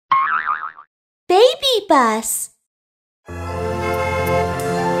BabyBus.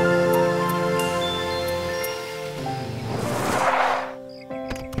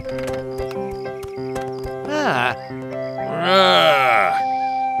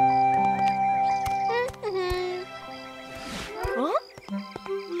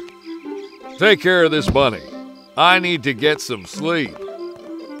 Take care of this bunny. I need to get some sleep.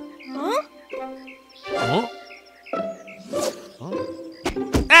 Huh? Huh?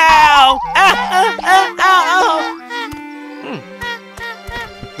 Ow! Ow!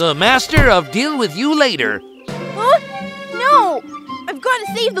 The master of deal with you later. Huh? No! I've got to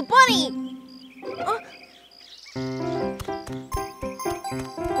save the bunny!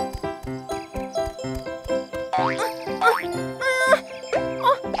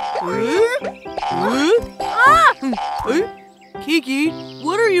 Kiki,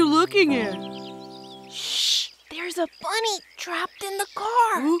 what are you looking at? Shh! There's a bunny trapped in the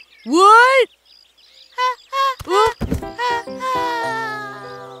car. What?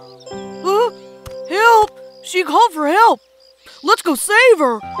 Help! She called for help. Let's go save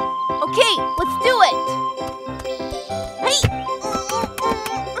her. Okay, let's do it. Hey!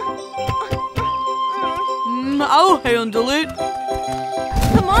 I'll handle it.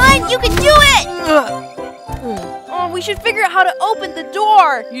 Come on, you can do it! Oh, we should figure out how to open the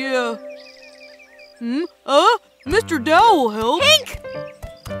door. Yeah. Mr. Dow will help. Hank!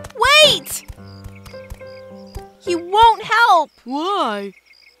 Wait! He won't help. Why?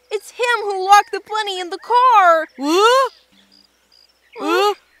 It's him who locked the bunny in the car. What?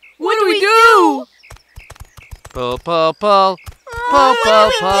 What do we do? Pull, pull, pull. Pull,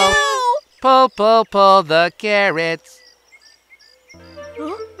 pull, pull. Pull, pull, pull the carrots.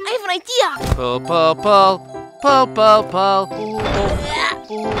 I have an idea. Pull, pull, pull. Pull, pull, pull.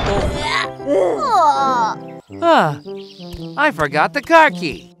 I forgot the car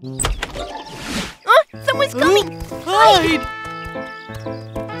key. Someone's coming. Hide!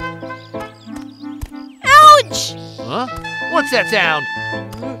 Ouch! Huh? What's that sound?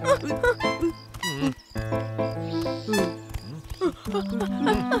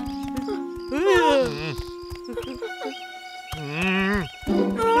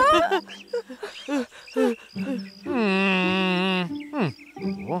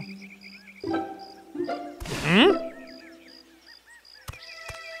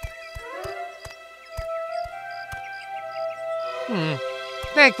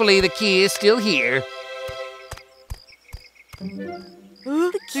 Thankfully, the key is still here.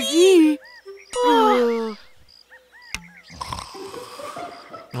 The key.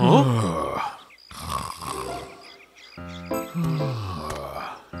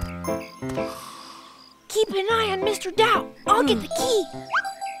 Keep an eye on Mr. Dow. I'll get the key.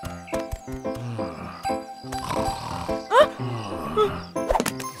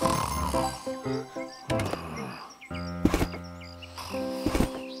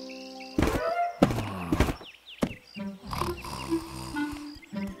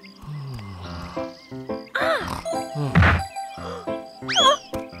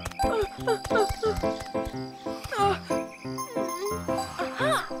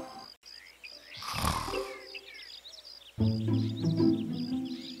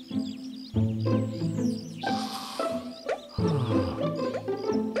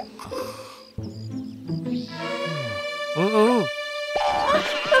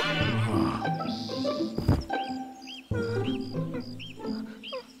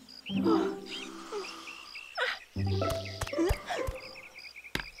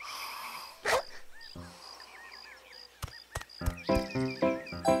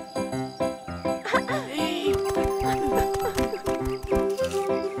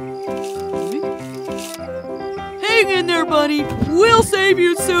 Hang in there, bunny. We'll save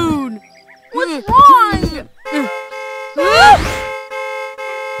you soon. What's wrong?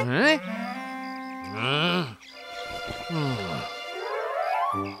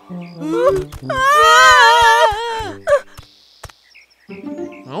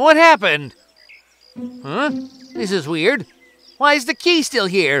 What happened? Huh? This is weird. Why is the key still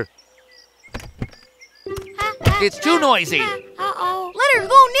here? It's too noisy. Let her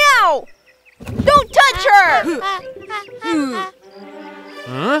go now. Don't touch her.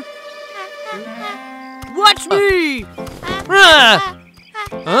 Huh? Watch me. Huh?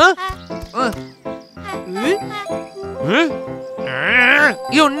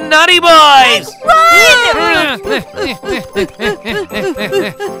 You naughty boys! Run!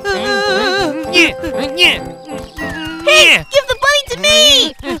 Hey, give the bunny to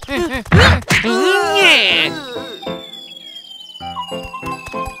me!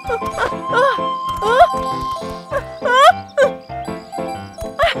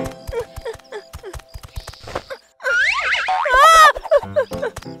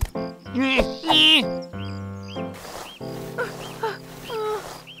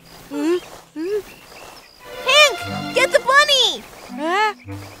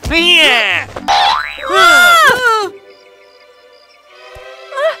 Yeah!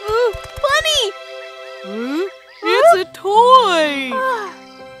 Bunny! Huh? It's a toy!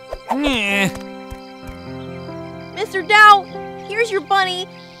 Mr. Dow, here's your bunny.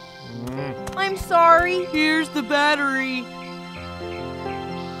 I'm sorry. Here's the battery.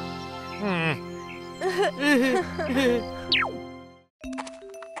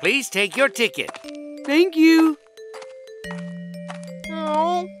 Please take your ticket. Thank you.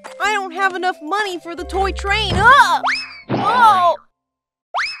 Oh, I don't have enough money for the toy train. Ah! Oh!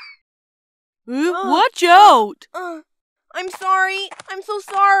 Watch out! I'm sorry. I'm so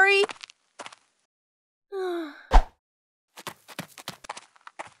sorry.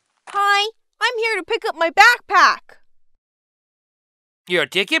 Hi, I'm here to pick up my backpack. Your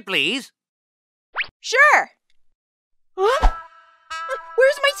ticket, please. Sure. Huh?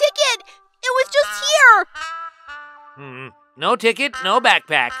 Where's my ticket? It was just here. No ticket, no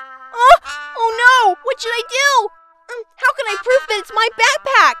backpack. Oh no! What should I do? How can I prove that it's my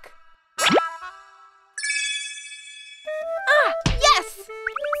backpack? Yes!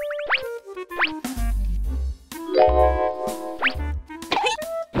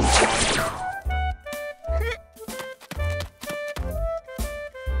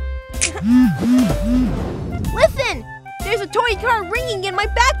 Listen! There's a toy car ringing in my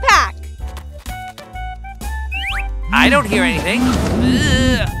backpack! I don't hear anything.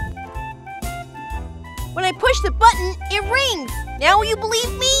 Ugh. When I push the button, it rings! Now will you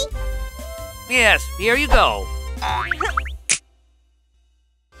believe me? Yes, here you go.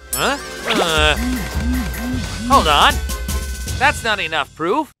 Huh? Hold on. That's not enough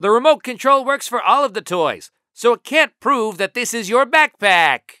proof. The remote control works for all of the toys, so it can't prove that this is your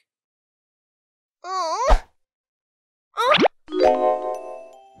backpack.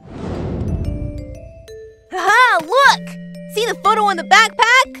 Haha, look! See the photo on the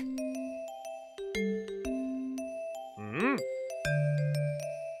backpack?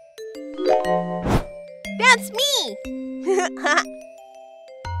 That's me!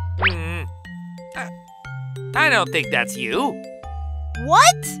 I don't think that's you.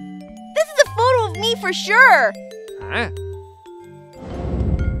 What? This is a photo of me for sure! Huh?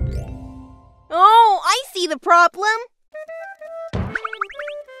 Oh, I see the problem.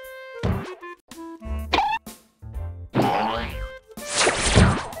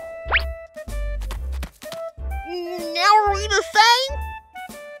 Now are we the same?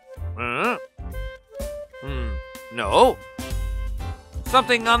 No.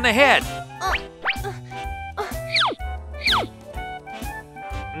 Something on the head.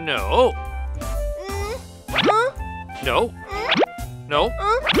 No. No. No.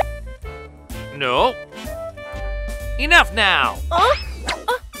 No. Enough now.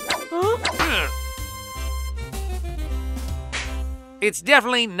 It's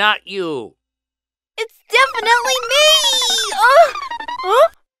definitely not you. It's definitely me!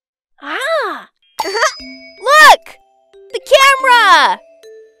 Look! The camera!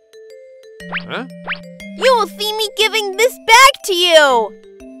 Huh? You will see me giving this back to you!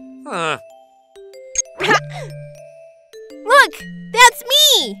 Huh. Look! That's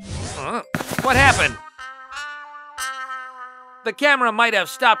me! What happened? The camera might have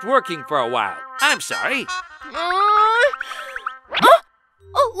stopped working for a while. I'm sorry.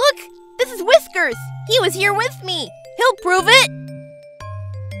 Oh, look! This is Whiskers! He was here with me! He'll prove it!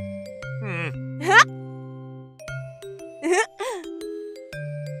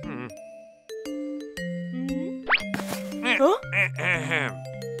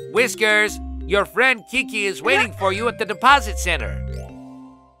 Whiskers, your friend Kiki is waiting for you at the deposit center.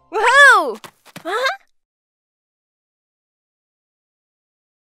 Woohoo!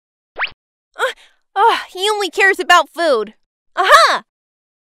 He only cares about food. Aha!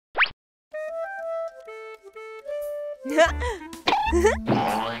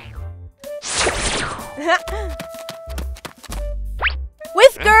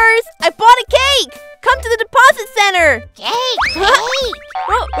 Whiskers! I bought a cake! Come to the deposit center! Cake!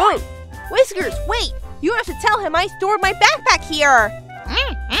 Whoa! Whiskers, wait! You have to tell him I stored my backpack here!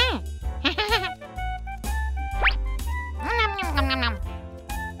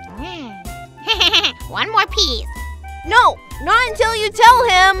 One more piece. No, not until you tell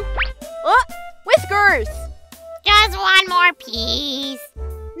him! Whiskers! Just one more piece.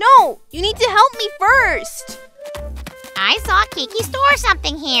 No, you need to help me first! I saw Kiki store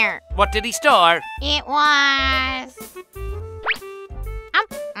something here. What did he store? It was...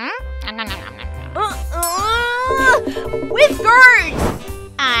 Whiskers!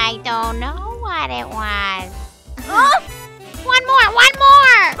 I don't know what it was. Ah! One more! One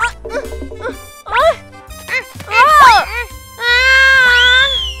more!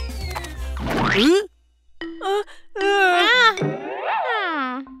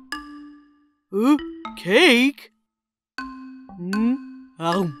 Cake?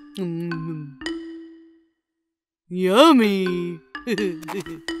 Yummy.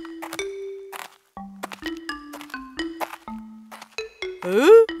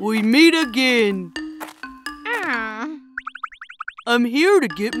 We meet again. I'm here to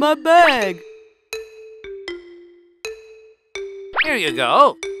get my bag. Here you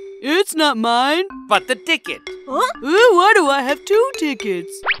go. It's not mine. But the ticket. Why do I have 2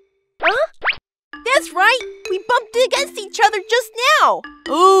 tickets? That's right! We bumped against each other just now!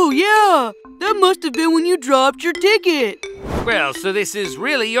 Oh, yeah! That must have been when you dropped your ticket. Well, so this is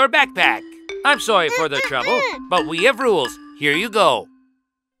really your backpack. I'm sorry for the trouble, but we have rules. Here you go.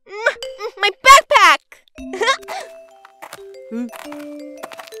 My backpack!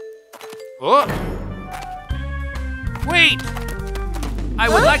 Oh. Wait! I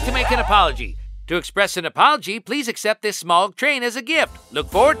would like to make an apology. To express an apology, please accept this small train as a gift. Look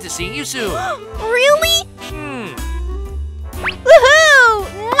forward to seeing you soon. Really? Woohoo!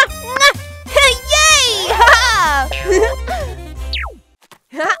 Yay!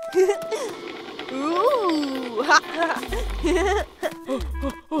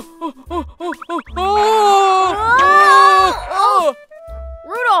 Ooh!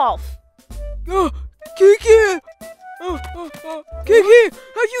 Rudolph! Kiki! Kiki,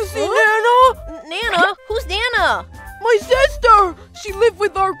 have you seen Nana? Nana? Who's Nana? My sister! She lived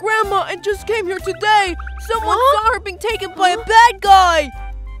with our grandma and just came here today. Someone saw her being taken by a bad guy.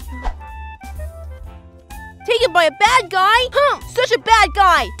 Taken by a bad guy? Such a bad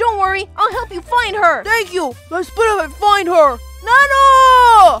guy! Don't worry, I'll help you find her! Thank you! Let's split up and find her!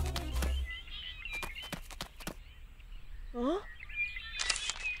 Nana!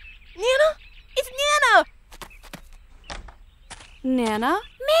 Nana? It's Nana! Nana?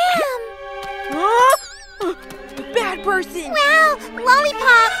 Ma'am! Bad person! Wow,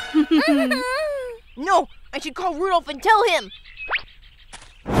 lollipop! No, I should call Rudolph and tell him!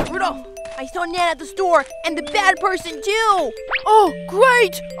 Rudolph, I saw Nana at the store, and the bad person too! Oh,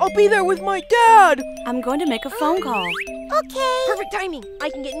 great! I'll be there with my dad! I'm going to make a phone call. Okay. Perfect timing!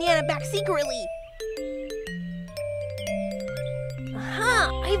 I can get Nana back secretly! Aha!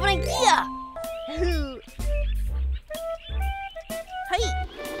 I have an idea! Hey!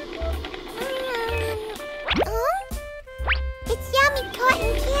 It's yummy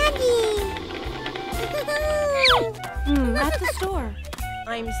cotton candy. At the store.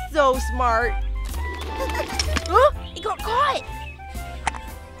 I'm so smart! It got caught!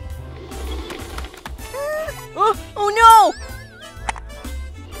 Oh no!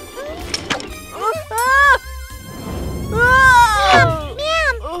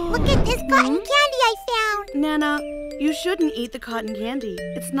 Ma'am, look at this cotton candy I found. Nana, you shouldn't eat the cotton candy.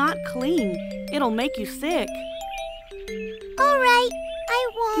 It's not clean. It'll make you sick. All right, I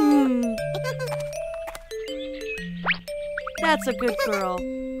won't. That's a good girl.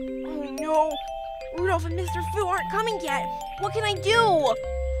 Oh no! Rudolph and Mr. Fu aren't coming yet! What can I do? Oh,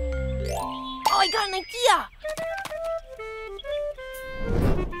 I got an idea!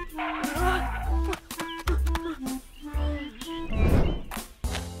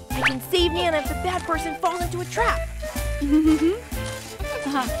 I can save Nana if the bad person falls into a trap!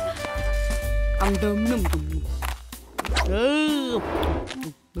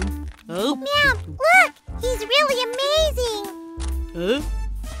 Ma'am, look, he's really amazing.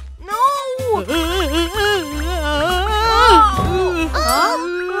 No!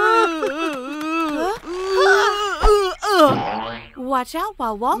 Watch out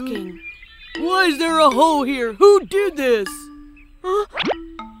while walking. Why is there a hole here? Who did this?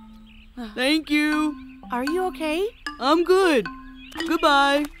 Thank you. Are you okay? I'm good.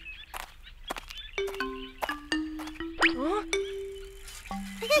 Goodbye.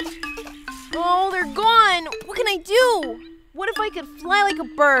 Oh, they're gone! What can I do? What if I could fly like a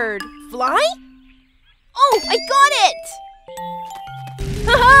bird? Fly? Oh, I got it!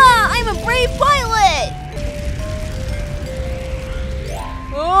 Haha! I'm a brave pilot!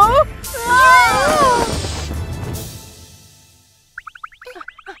 Oh!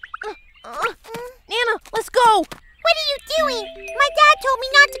 Nana, let's go! What are you doing? My dad told me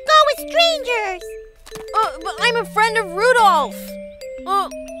not to go with strangers. But I'm a friend of Rudolph!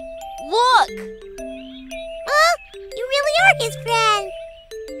 Look! You really are his friend.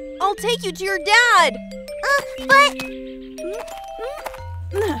 I'll take you to your dad! But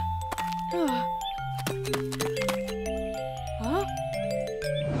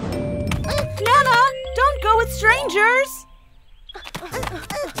Nana, don't go with strangers.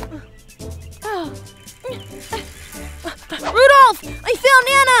 Rudolph! I found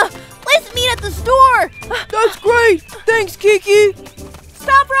Nana! Let's meet at the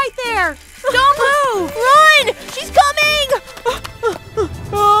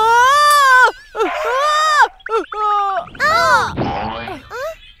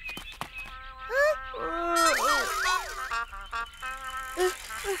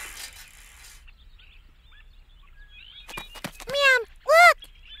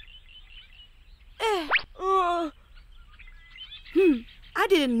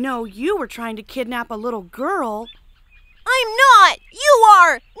didn't know you were trying to kidnap a little girl. I'm not! You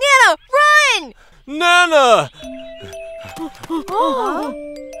are! Nana, run! Nana!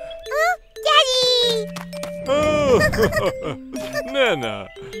 Daddy! Oh, Nana.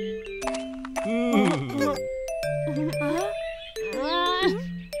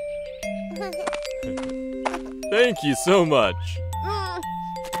 Thank you so much.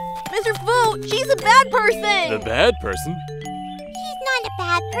 Mr. Fu, she's a bad person! The bad person? She's not a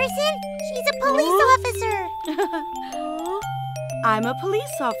bad person. She's a police officer. I'm a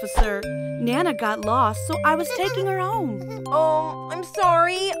police officer. Nana got lost, so I was taking her home. Oh, I'm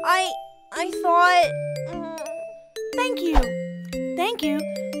sorry. I thought... Thank you. Thank you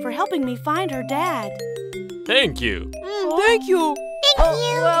for helping me find her dad. Thank you. Thank you. Thank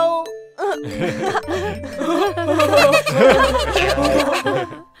you. Well...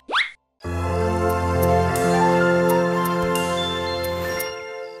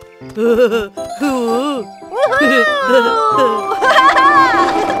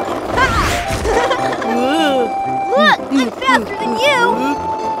 Look, I'm faster than you!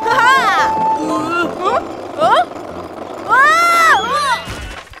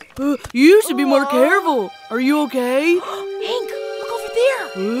 You should be more careful. Are you okay? Hank, look over there!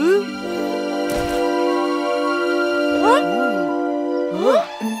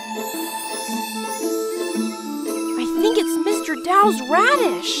 I think it's Mr. Dow's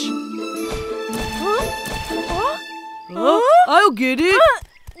radish. I'll get it.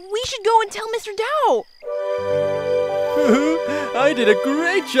 We should go and tell Mr. Dow. I did a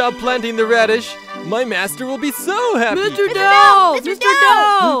great job planting the radish. My master will be so happy. Mr. Dow! Mr.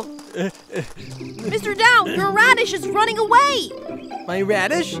 Dow! Mr. Dow, your radish is running away. My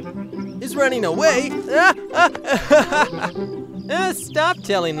radish is running away? Stop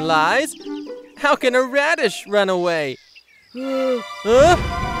telling lies. How can a radish run away?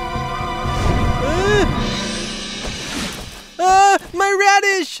 My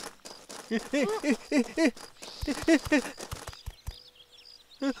radish!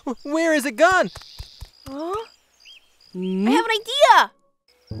 Where is it gone? I have an idea.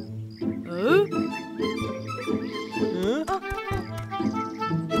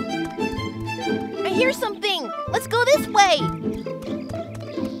 I hear something. Let's go this way.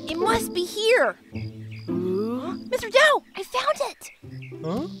 It must be here. Mr. Dow, I found it.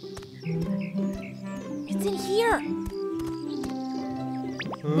 Huh? It's in here.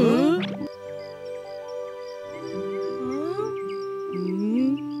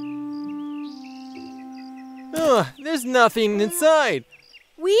 There's nothing inside.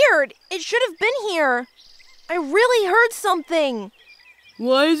 Weird. It should have been here. I really heard something.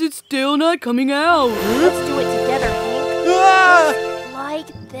 Why is it still not coming out? Let's do it together, Hank. Ah!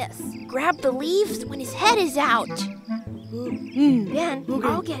 Like this. Grab the leaves when his head is out. Then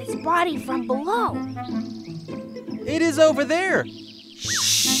I'll get his body from below. It is over there.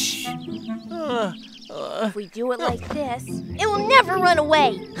 Shh. If we do it like this, it will never run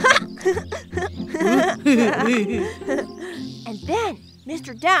away. And then,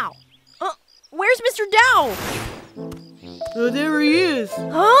 Mr. Dow. Where's Mr. Dow? There he is.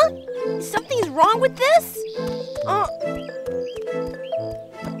 Huh? Something's wrong with this?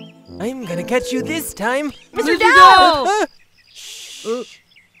 I'm gonna catch you this time. Mr. Dow! Shh.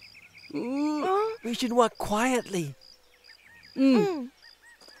 We should walk quietly.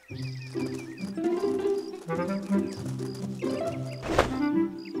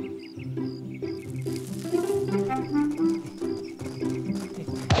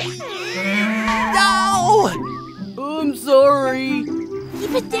 No! I'm sorry.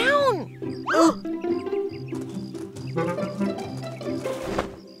 Keep it down.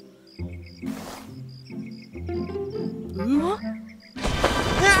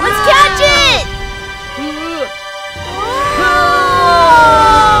 Let's catch it!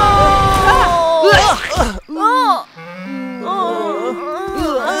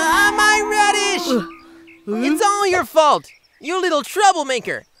 My radish! It's all your fault, you little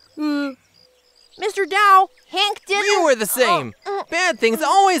troublemaker. Mr. Dow, Hank didn't... You were the same. Bad things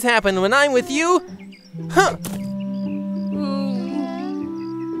always happen when I'm with you. Huh?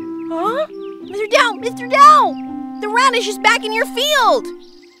 Huh? Mr. Dow! Mr. Dow! The radish is back in your field!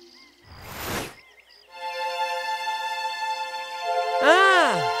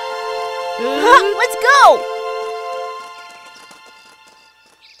 Let's go!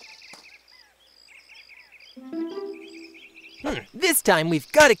 This time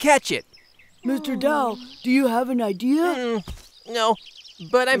we've got to catch it. Mr. Dow, do you have an idea? No,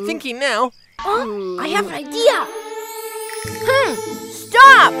 but I'm thinking now. I have an idea!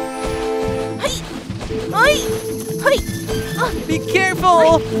 Stop! Hey! Be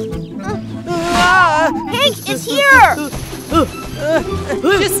careful! Hank, it's here!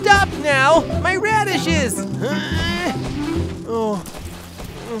 Just stop now! My radishes! Oh.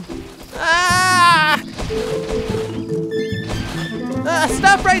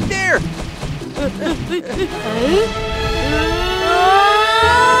 Stop right there!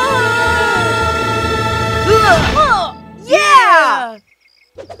 Yeah!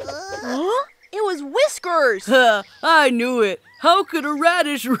 Huh? It was Whiskers! I knew it. How could a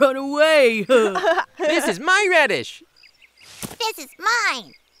radish run away? This is my radish! This is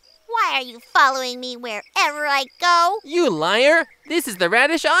mine. Why are you following me wherever I go? You liar! This is the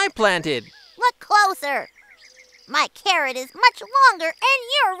radish I planted! Look closer. My carrot is much longer and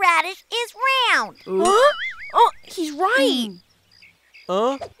your radish is round. Huh? Oh, he's right.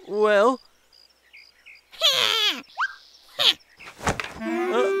 Well...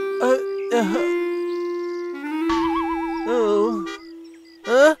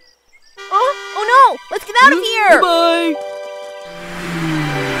 Oh no! Let's get out of here! Bye.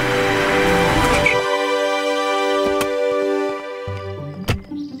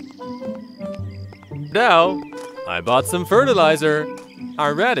 Now, I bought some fertilizer.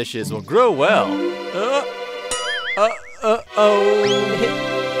 Our radishes will grow well. Oh...